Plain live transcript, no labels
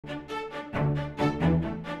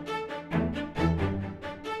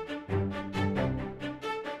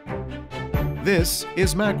This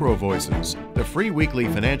is MacroVoices, the free weekly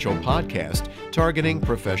financial podcast targeting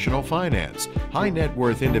professional finance, high net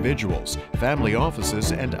worth individuals, family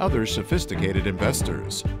offices, and other sophisticated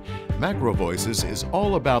investors. MacroVoices is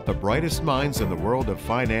all about the brightest minds in the world of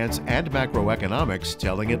finance and macroeconomics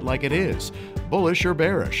telling it like it is, bullish or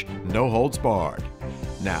bearish, no holds barred.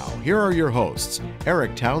 Now, here are your hosts,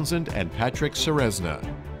 Eric Townsend and Patrick Ceresna.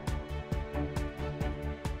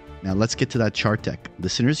 Now let's get to that chart deck.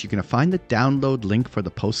 Listeners, you're going to find the download link for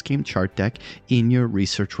the post-game chart deck in your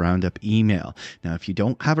Research Roundup email. Now, if you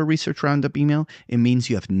don't have a Research Roundup email, it means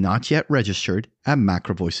you have not yet registered at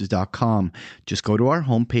MacroVoices.com. Just go to our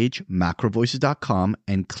homepage, MacroVoices.com,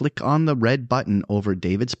 and click on the red button over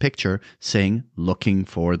David's picture saying, looking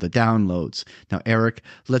for the downloads. Now, Eric,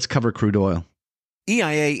 let's cover crude oil.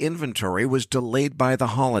 EIA inventory was delayed by the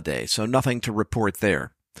holiday, so nothing to report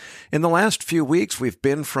there. In the last few weeks, we've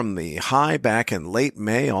been from the high back in late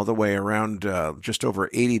May all the way around just over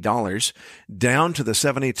 $80, down to the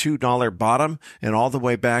 $72 bottom, and all the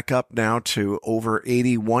way back up now to over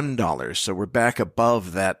 $81. So we're back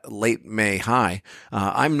above that late May high.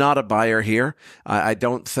 I'm not a buyer here. I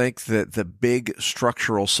don't think that the big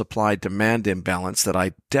structural supply-demand imbalance that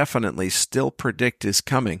I definitely still predict is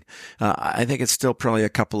coming. I think it's still probably a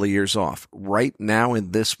couple of years off. Right now,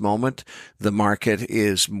 in this moment, the market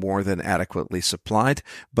is more than adequately supplied,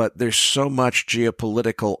 but there's so much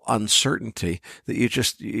geopolitical uncertainty that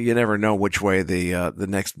you never know which way the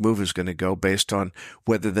next move is going to go based on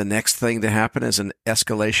whether the next thing to happen is an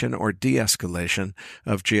escalation or de-escalation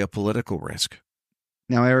of geopolitical risk.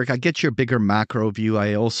 Now, Eric, I get your bigger macro view.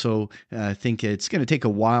 I also think it's going to take a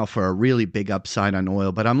while for a really big upside on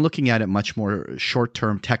oil, but I'm looking at it much more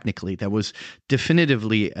short-term technically. That was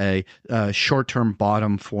definitively a short-term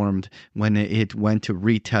bottom formed when it went to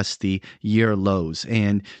retest the year lows.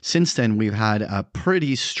 And since then, we've had a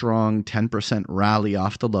pretty strong 10% rally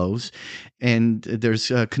off the lows. And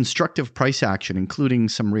there's constructive price action, including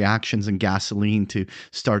some reactions in gasoline to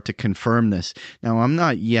start to confirm this. Now, I'm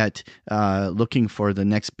not yet looking for the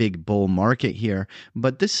next big bull market here,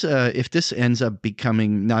 but this, if this ends up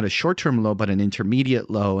becoming not a short-term low, but an intermediate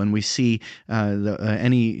low, and we see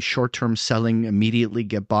any short-term selling immediately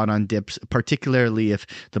get bought on dips, particularly if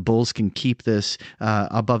the bulls can keep this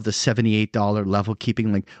above the $78 level,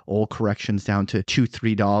 keeping like oil corrections down to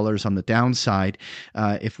 $2-3 on the downside.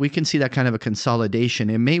 If we can see that kind of a consolidation,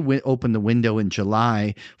 it may open the window in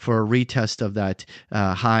July for a retest of that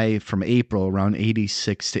high from April around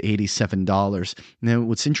 $86 to $87. Now,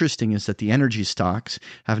 what's interesting is that the energy stocks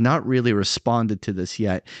have not really responded to this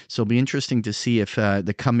yet. So it'll be interesting to see if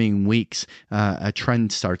the coming weeks a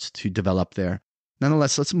trend starts to develop there.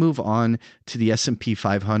 Nonetheless, let's move on to the S&P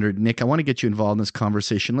 500. Nick, I want to get you involved in this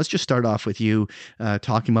conversation. Let's just start off with you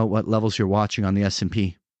talking about what levels you're watching on the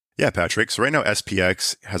S&P. Yeah, Patrick. So right now,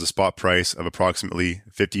 SPX has a spot price of approximately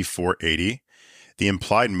 $54.80. The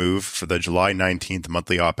implied move for the July 19th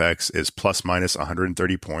monthly OPEX is plus minus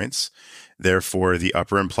 130 points. Therefore, the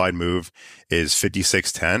upper implied move is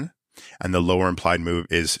 56.10 and the lower implied move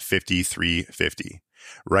is 53.50.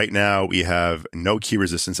 Right now, we have no key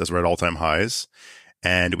resistance as we're at all-time highs,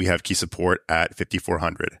 and we have key support at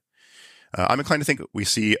 5,400. I'm inclined to think we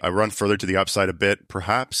see a run further to the upside a bit,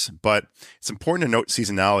 perhaps, but it's important to note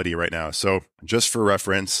seasonality right now. So just for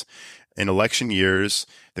reference, in election years,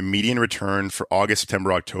 the median return for August,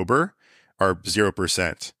 September, October are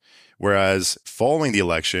 0%. Whereas following the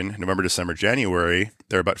election, November, December, January,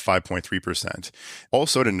 they're about 5.3%.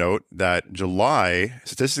 Also to note that July,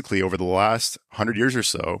 statistically over the last 100 years or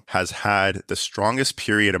so, has had the strongest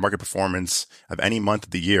period of market performance of any month of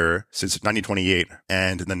the year since 1928.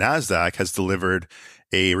 And the Nasdaq has delivered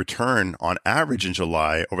a return on average in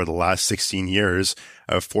July over the last 16 years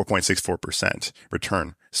of 4.64%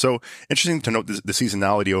 return. So interesting to note the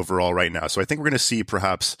seasonality overall right now. So I think we're going to see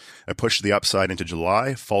perhaps a push to the upside into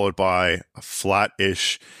July, followed by a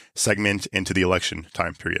flat-ish segment into the election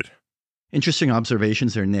time period. Interesting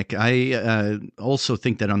observations there, Nick. I also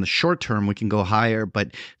think that on the short term, we can go higher.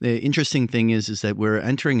 But the interesting thing is that we're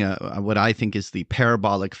entering what I think is the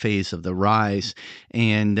parabolic phase of the rise.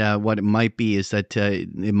 And what it might be is that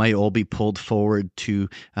it might all be pulled forward to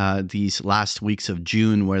these last weeks of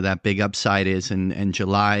June where that big upside is. And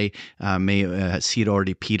July may see it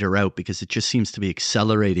already peter out because it just seems to be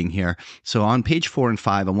accelerating here. So on page 4 and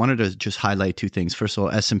 5, I wanted to just highlight two things. First of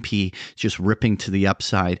all, S&P just ripping to the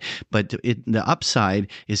upside. But the upside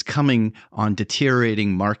is coming on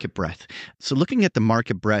deteriorating market breadth. So looking at the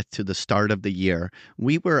market breadth to the start of the year,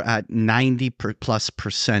 we were at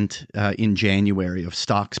 90+% in January of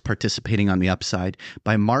stocks participating on the upside.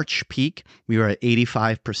 By March peak, we were at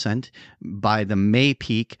 85%. By the May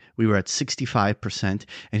peak, we were at 65%.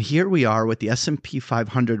 And here we are with the S&P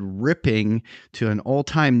 500 ripping to an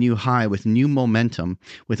all-time new high with new momentum,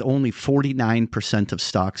 with only 49% of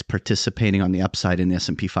stocks participating on the upside in the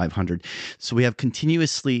S&P 500. So we have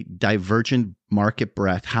continuously divergent market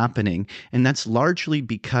breadth happening. And that's largely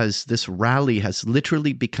because this rally has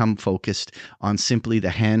literally become focused on simply the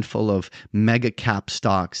handful of mega cap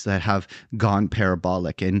stocks that have gone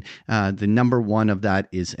parabolic. And the number one of that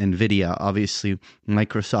is NVIDIA. Obviously,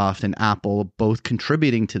 Microsoft and Apple both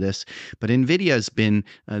contributing to this. But NVIDIA has been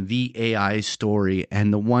the AI story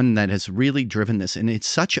and the one that has really driven this. And it's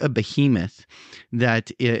such a behemoth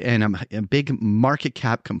that, and a big market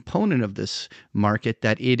cap component of this market,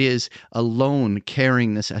 that it is alone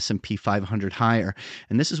carrying this S&P 500 higher.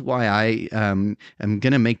 And this is why I am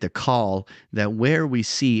going to make the call that where we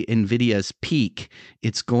see NVIDIA's peak,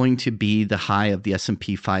 it's going to be the high of the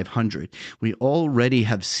S&P 500. We already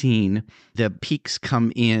have seen the peaks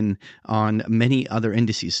come in on many other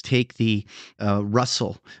indices. Take the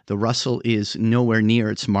Russell. The Russell is nowhere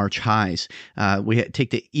near its March highs. We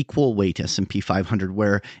take the equal weight S&P 500,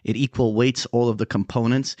 where it equal weights all of the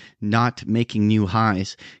components, not making new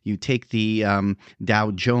highs. You take the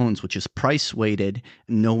Dow Jones, which is price weighted,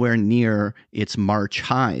 nowhere near its March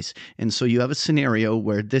highs. And so you have a scenario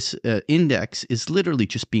where this index is literally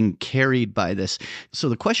just being carried by this. So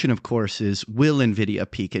the question, of course, is, will NVIDIA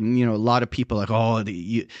peak? And, a lot of people are like, oh,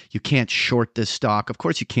 you can't short this stock. Of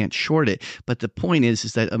course you can't short it. But the point is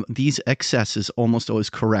that these excesses almost always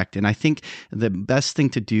correct. And I think the best thing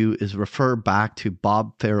to do is refer back to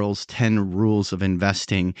Bob Farrell's 10 rules of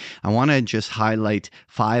investing. I want to just highlight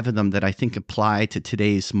 5 of them that I think apply to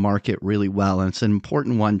today's market really well. And it's an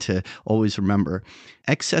important one to always remember.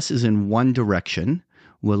 Excesses in one direction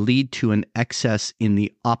will lead to an excess in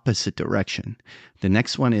the opposite direction. The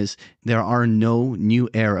next one is, there are no new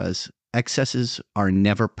eras. Excesses are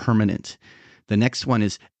never permanent. The next one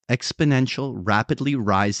is, exponential, rapidly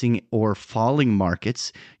rising or falling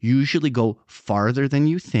markets usually go farther than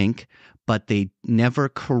you think, but they never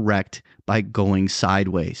correct by going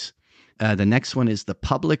sideways. The next one is, the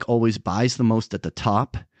public always buys the most at the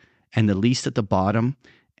top and the least at the bottom.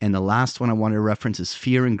 And the last one I want to reference is,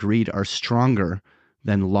 fear and greed are stronger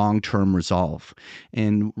than long-term resolve.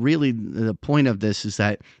 And really, the point of this is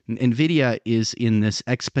that NVIDIA is in this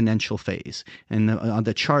exponential phase. And on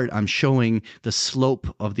the chart, I'm showing the slope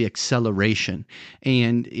of the acceleration.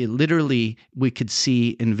 And it literally, we could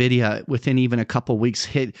see NVIDIA within even a couple weeks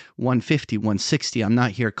hit 150, 160. I'm not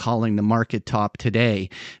here calling the market top today,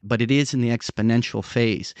 but it is in the exponential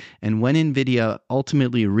phase. And when NVIDIA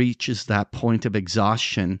ultimately reaches that point of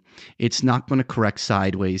exhaustion, it's not going to correct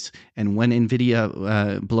sideways. And when NVIDIA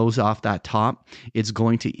blows off that top, it's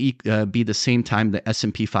going to be the same time the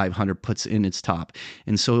S&P 500 puts in its top.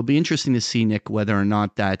 And so it'll be interesting to see, Nick, whether or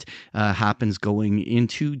not that happens going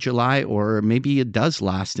into July, or maybe it does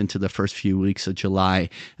last into the first few weeks of July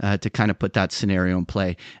to kind of put that scenario in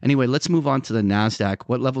play. Anyway, let's move on to the Nasdaq.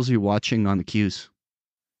 What levels are you watching on the Qs?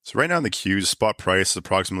 So right now in the Qs, spot price is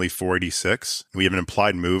approximately 486. We have an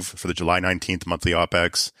implied move for the July 19th monthly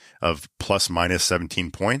OPEX of plus minus 17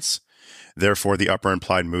 points. Therefore, the upper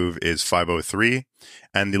implied move is 503,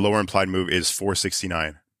 and the lower implied move is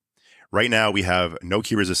 469. Right now, we have no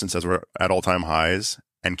key resistance as we're at all-time highs,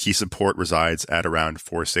 and key support resides at around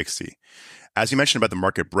 460. As you mentioned about the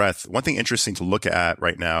market breadth, one thing interesting to look at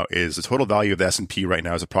right now is the total value of the S&P right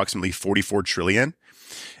now is approximately 44 trillion.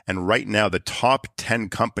 And right now, the top 10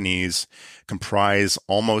 companies comprise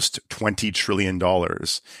almost $20 trillion,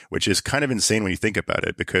 which is kind of insane when you think about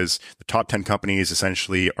it, because the top 10 companies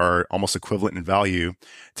essentially are almost equivalent in value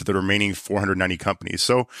to the remaining 490 companies.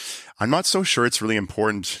 So I'm not so sure it's really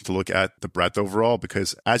important to look at the breadth overall,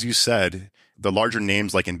 because as you said, the larger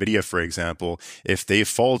names like NVIDIA, for example, if they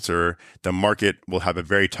falter, the market will have a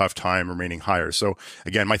very tough time remaining higher. So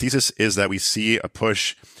again, my thesis is that we see a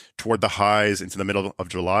push toward the highs into the middle of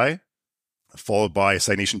July, followed by a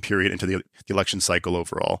stagnation period into the election cycle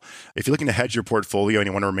overall. If you're looking to hedge your portfolio and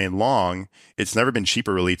you want to remain long, it's never been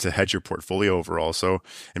cheaper really to hedge your portfolio overall. So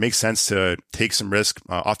it makes sense to take some risk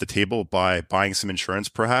off the table by buying some insurance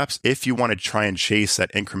perhaps, if you want to try and chase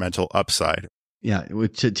that incremental upside. Yeah,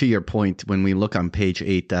 to your point, when we look on page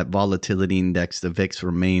 8, that volatility index, the VIX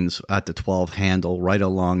remains at the 12 handle right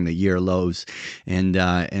along the year lows.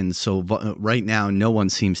 And so right now, no one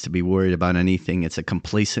seems to be worried about anything. It's a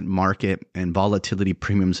complacent market, and volatility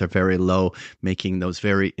premiums are very low, making those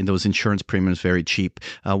insurance premiums very cheap.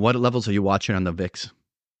 What levels are you watching on the VIX?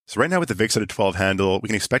 So right now with the VIX at a 12 handle, we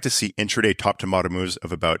can expect to see intraday top to bottom moves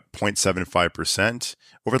of about 0.75%.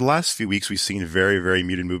 Over the last few weeks, we've seen very, very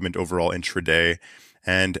muted movement overall intraday.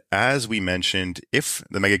 And as we mentioned, if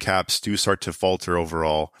the mega caps do start to falter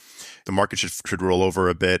overall, the market should roll over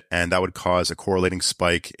a bit, and that would cause a correlating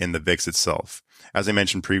spike in the VIX itself. As I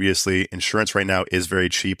mentioned previously, insurance right now is very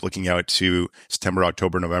cheap looking out to September,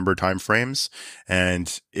 October, November timeframes.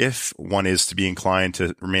 And if one is to be inclined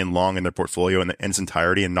to remain long in their portfolio in its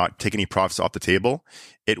entirety and not take any profits off the table,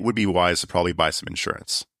 it would be wise to probably buy some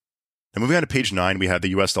insurance. Now moving on to page 9, we have the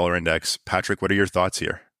US dollar index. Patrick, what are your thoughts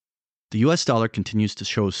here? The US dollar continues to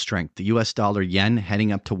show strength. The US dollar yen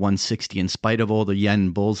heading up to 160. In spite of all the yen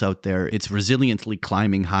bulls out there, it's resiliently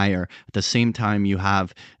climbing higher. At the same time, you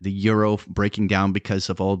have the euro breaking down because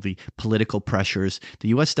of all the political pressures. The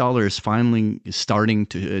US dollar is finally starting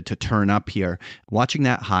to turn up here. Watching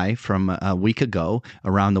that high from a week ago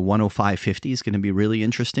around the 105.50 is going to be really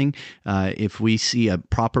interesting. If we see a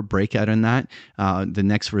proper breakout in that, the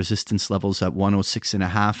next resistance level is at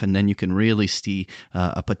 106.5, and then you can really see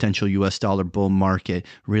a potential US dollar bull market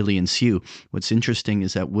really ensue. What's interesting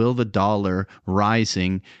is that will the dollar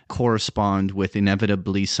rising correspond with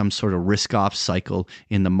inevitably some sort of risk-off cycle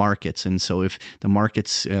in the markets? And so if the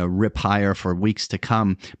markets rip higher for weeks to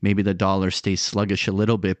come, maybe the dollar stays sluggish a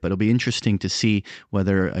little bit, but it'll be interesting to see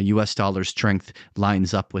whether a US dollar strength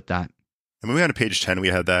lines up with that. And moving on to page 10, we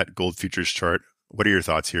have that gold futures chart. What are your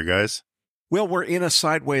thoughts here, guys? Well, we're in a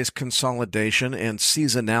sideways consolidation, and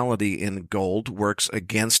seasonality in gold works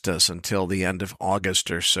against us until the end of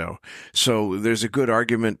August or so. So there's a good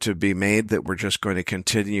argument to be made that we're just going to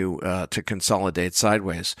continue to consolidate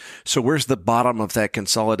sideways. So where's the bottom of that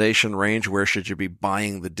consolidation range? Where should you be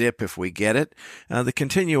buying the dip if we get it? The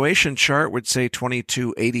continuation chart would say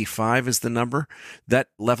 2285 is the number. That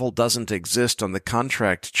level doesn't exist on the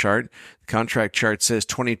contract chart. The contract chart says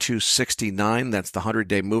 2269. That's the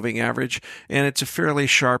 100-day moving average. And it's a fairly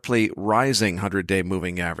sharply rising 100-day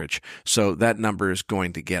moving average. So that number is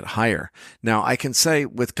going to get higher. Now, I can say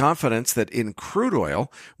with confidence that in crude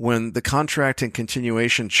oil, when the contract and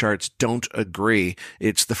continuation charts don't agree,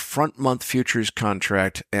 it's the front month futures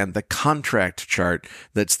contract and the contract chart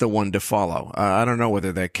that's the one to follow. I don't know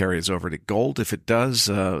whether that carries over to gold. If it does,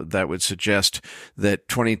 that would suggest that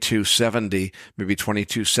 2270, maybe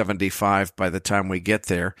 2275 by the time we get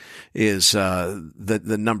there is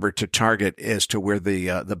the number to target as to where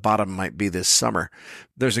the bottom might be this summer.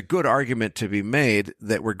 There's a good argument to be made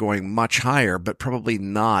that we're going much higher, but probably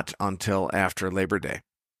not until after Labor Day.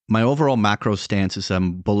 My overall macro stance is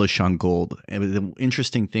I'm bullish on gold. And the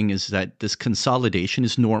interesting thing is that this consolidation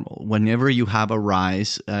is normal. Whenever you have a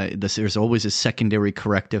rise, there's always a secondary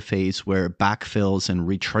corrective phase where it backfills and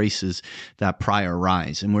retraces that prior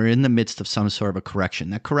rise. And we're in the midst of some sort of a correction.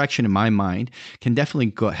 That correction, in my mind, can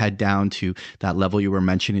definitely head down to that level you were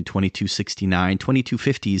mentioning, 2269,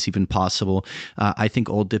 2250 is even possible. I think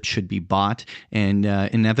old dips should be bought. And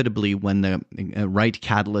inevitably, when the right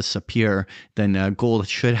catalysts appear, then gold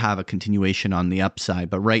should have a continuation on the upside.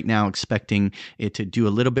 But right now, expecting it to do a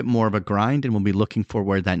little bit more of a grind, and we'll be looking for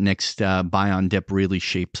where that next buy on dip really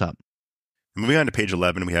shapes up. Moving on to page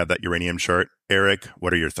 11, we have that uranium chart. Eric,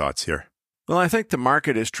 what are your thoughts here? Well, I think the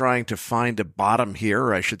market is trying to find a bottom here,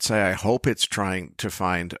 or I should say I hope it's trying to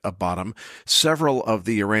find a bottom. Several of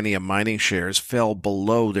the uranium mining shares fell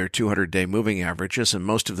below their 200-day moving averages, and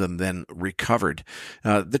most of them then recovered.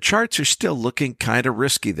 The charts are still looking kind of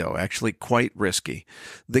risky, though, actually quite risky.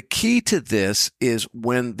 The key to this is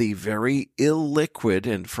when the very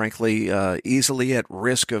illiquid and frankly easily at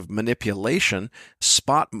risk of manipulation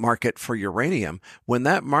spot market for uranium, when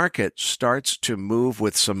that market starts to move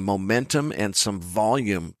with some momentum and some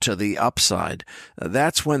volume to the upside,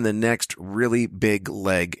 that's when the next really big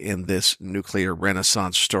leg in this nuclear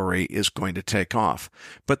renaissance story is going to take off.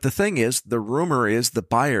 But the thing is, the rumor is the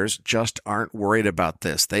buyers just aren't worried about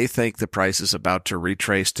this. They think the price is about to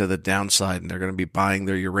retrace to the downside, and they're going to be buying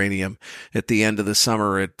their uranium at the end of the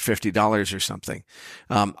summer at $50 or something.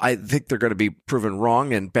 I think they're going to be proven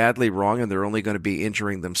wrong and badly wrong, and they're only going to be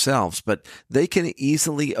injuring themselves. But they can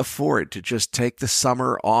easily afford to just take the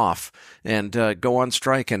summer off and go on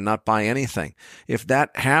strike and not buy anything. If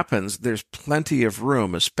that happens, there's plenty of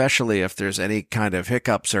room, especially if there's any kind of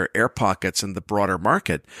hiccups or air pockets in the broader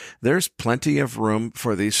market. There's plenty of room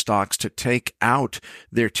for these stocks to take out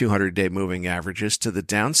their 200-day moving averages to the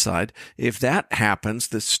downside. If that happens,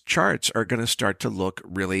 the charts are going to start to look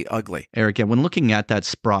really ugly. Eric, when looking at that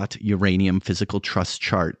Sprott Uranium Physical Trust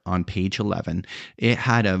chart on page 11, it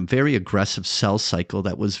had a very aggressive sell cycle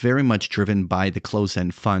that was very much driven by the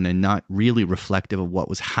closed-end fund and not really reflective of what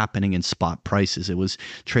was happening in spot prices. It was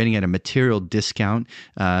trading at a material discount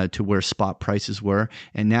to where spot prices were,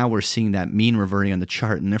 and now we're seeing that mean reverting on the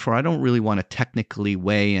chart. And therefore, I don't really want to technically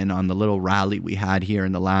weigh in on the little rally we had here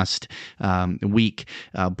in the last week.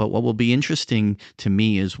 But what will be interesting to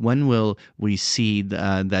me is when will we see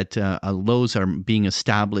that lows are being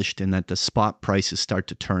established and that the spot prices start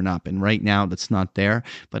to turn up. And right now that's not there,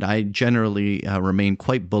 but I generally remain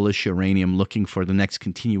quite bullish uranium, looking for the next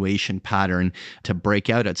continuation pattern to break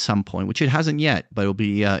out at some point, which it hasn't yet, but it'll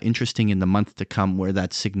be interesting in the month to come where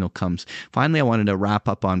that signal comes. Finally, I wanted to wrap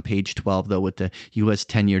up on page 12 though with the U.S.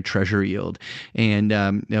 10-year Treasury yield.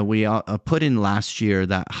 And we put in last year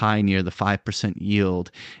that high near the 5%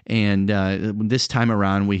 yield. And this time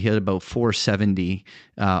around, we hit about 470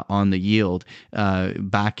 on the yield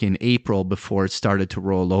back in April before it started to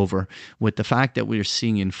roll over. With the fact that we're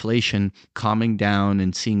seeing inflation calming down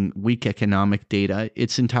and seeing weak economic data,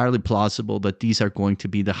 it's entirely plausible that these are going to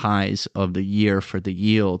be the highs of the year for the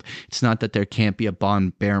yield. It's not that there can't be a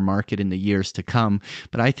bond bear market in the years to come,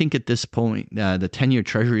 but I think at this point, the 10-year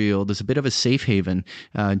Treasury yield is a bit of a safe haven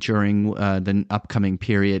during the upcoming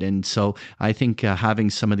period. And so I think having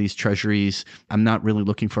some of these treasuries, I'm not really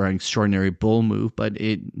looking for an extraordinary bull move, but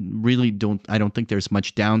I don't think there's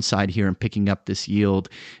much downside here in picking up this yield,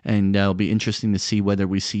 and it'll be interesting to see whether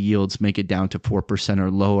we see yields make it down to 4%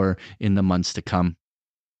 or lower in the months to come.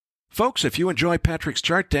 Folks, if you enjoy Patrick's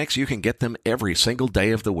chart decks, you can get them every single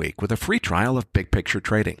day of the week with a free trial of Big Picture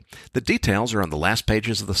Trading. The details are on the last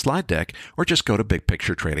pages of the slide deck, or just go to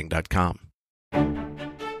bigpicturetrading.com.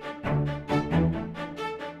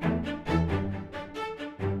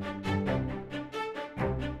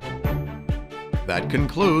 That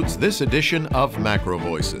concludes this edition of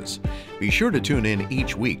MacroVoices. Be sure to tune in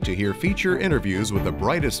each week to hear feature interviews with the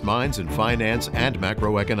brightest minds in finance and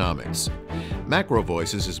macroeconomics.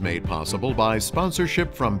 MacroVoices is made possible by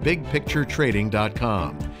sponsorship from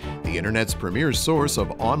BigPictureTrading.com, the Internet's premier source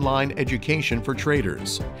of online education for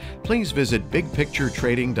traders. Please visit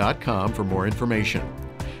BigPictureTrading.com for more information.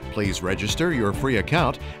 Please register your free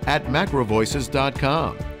account at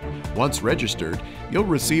MacroVoices.com. Once registered, you'll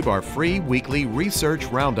receive our free weekly Research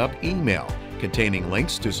Roundup email containing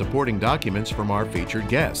links to supporting documents from our featured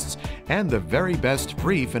guests and the very best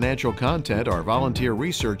free financial content our volunteer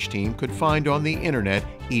research team could find on the internet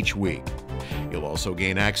each week. You'll also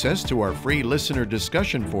gain access to our free listener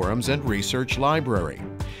discussion forums and research library.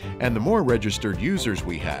 And the more registered users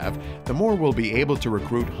we have, the more we'll be able to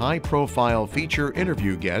recruit high-profile feature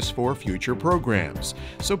interview guests for future programs.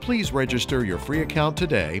 So please register your free account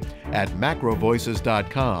today at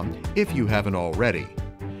macrovoices.com if you haven't already.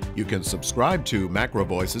 You can subscribe to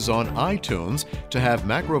MacroVoices on iTunes to have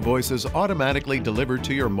MacroVoices automatically delivered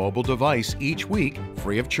to your mobile device each week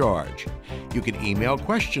free of charge. You can email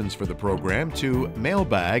questions for the program to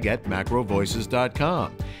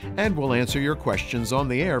mailbag@macrovoices.com, and we'll answer your questions on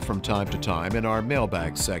the air from time to time in our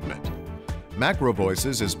mailbag segment.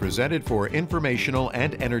 MacroVoices is presented for informational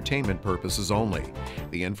and entertainment purposes only.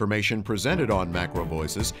 The information presented on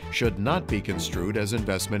MacroVoices should not be construed as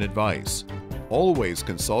investment advice. Always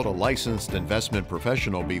consult a licensed investment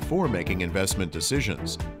professional before making investment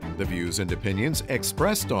decisions. The views and opinions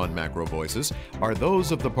expressed on MacroVoices are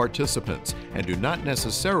those of the participants and do not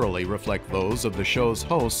necessarily reflect those of the show's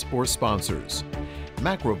hosts or sponsors.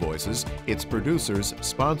 MacroVoices, its producers,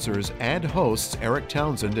 sponsors, and hosts Eric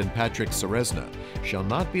Townsend and Patrick Ceresna shall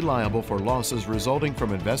not be liable for losses resulting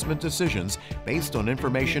from investment decisions based on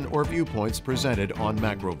information or viewpoints presented on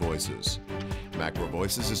MacroVoices.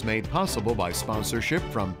 MacroVoices is made possible by sponsorship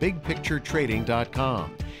from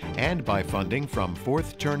BigPictureTrading.com and by funding from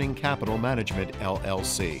Fourth Turning Capital Management,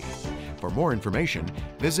 LLC. For more information,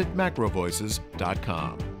 visit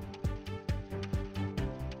MacroVoices.com.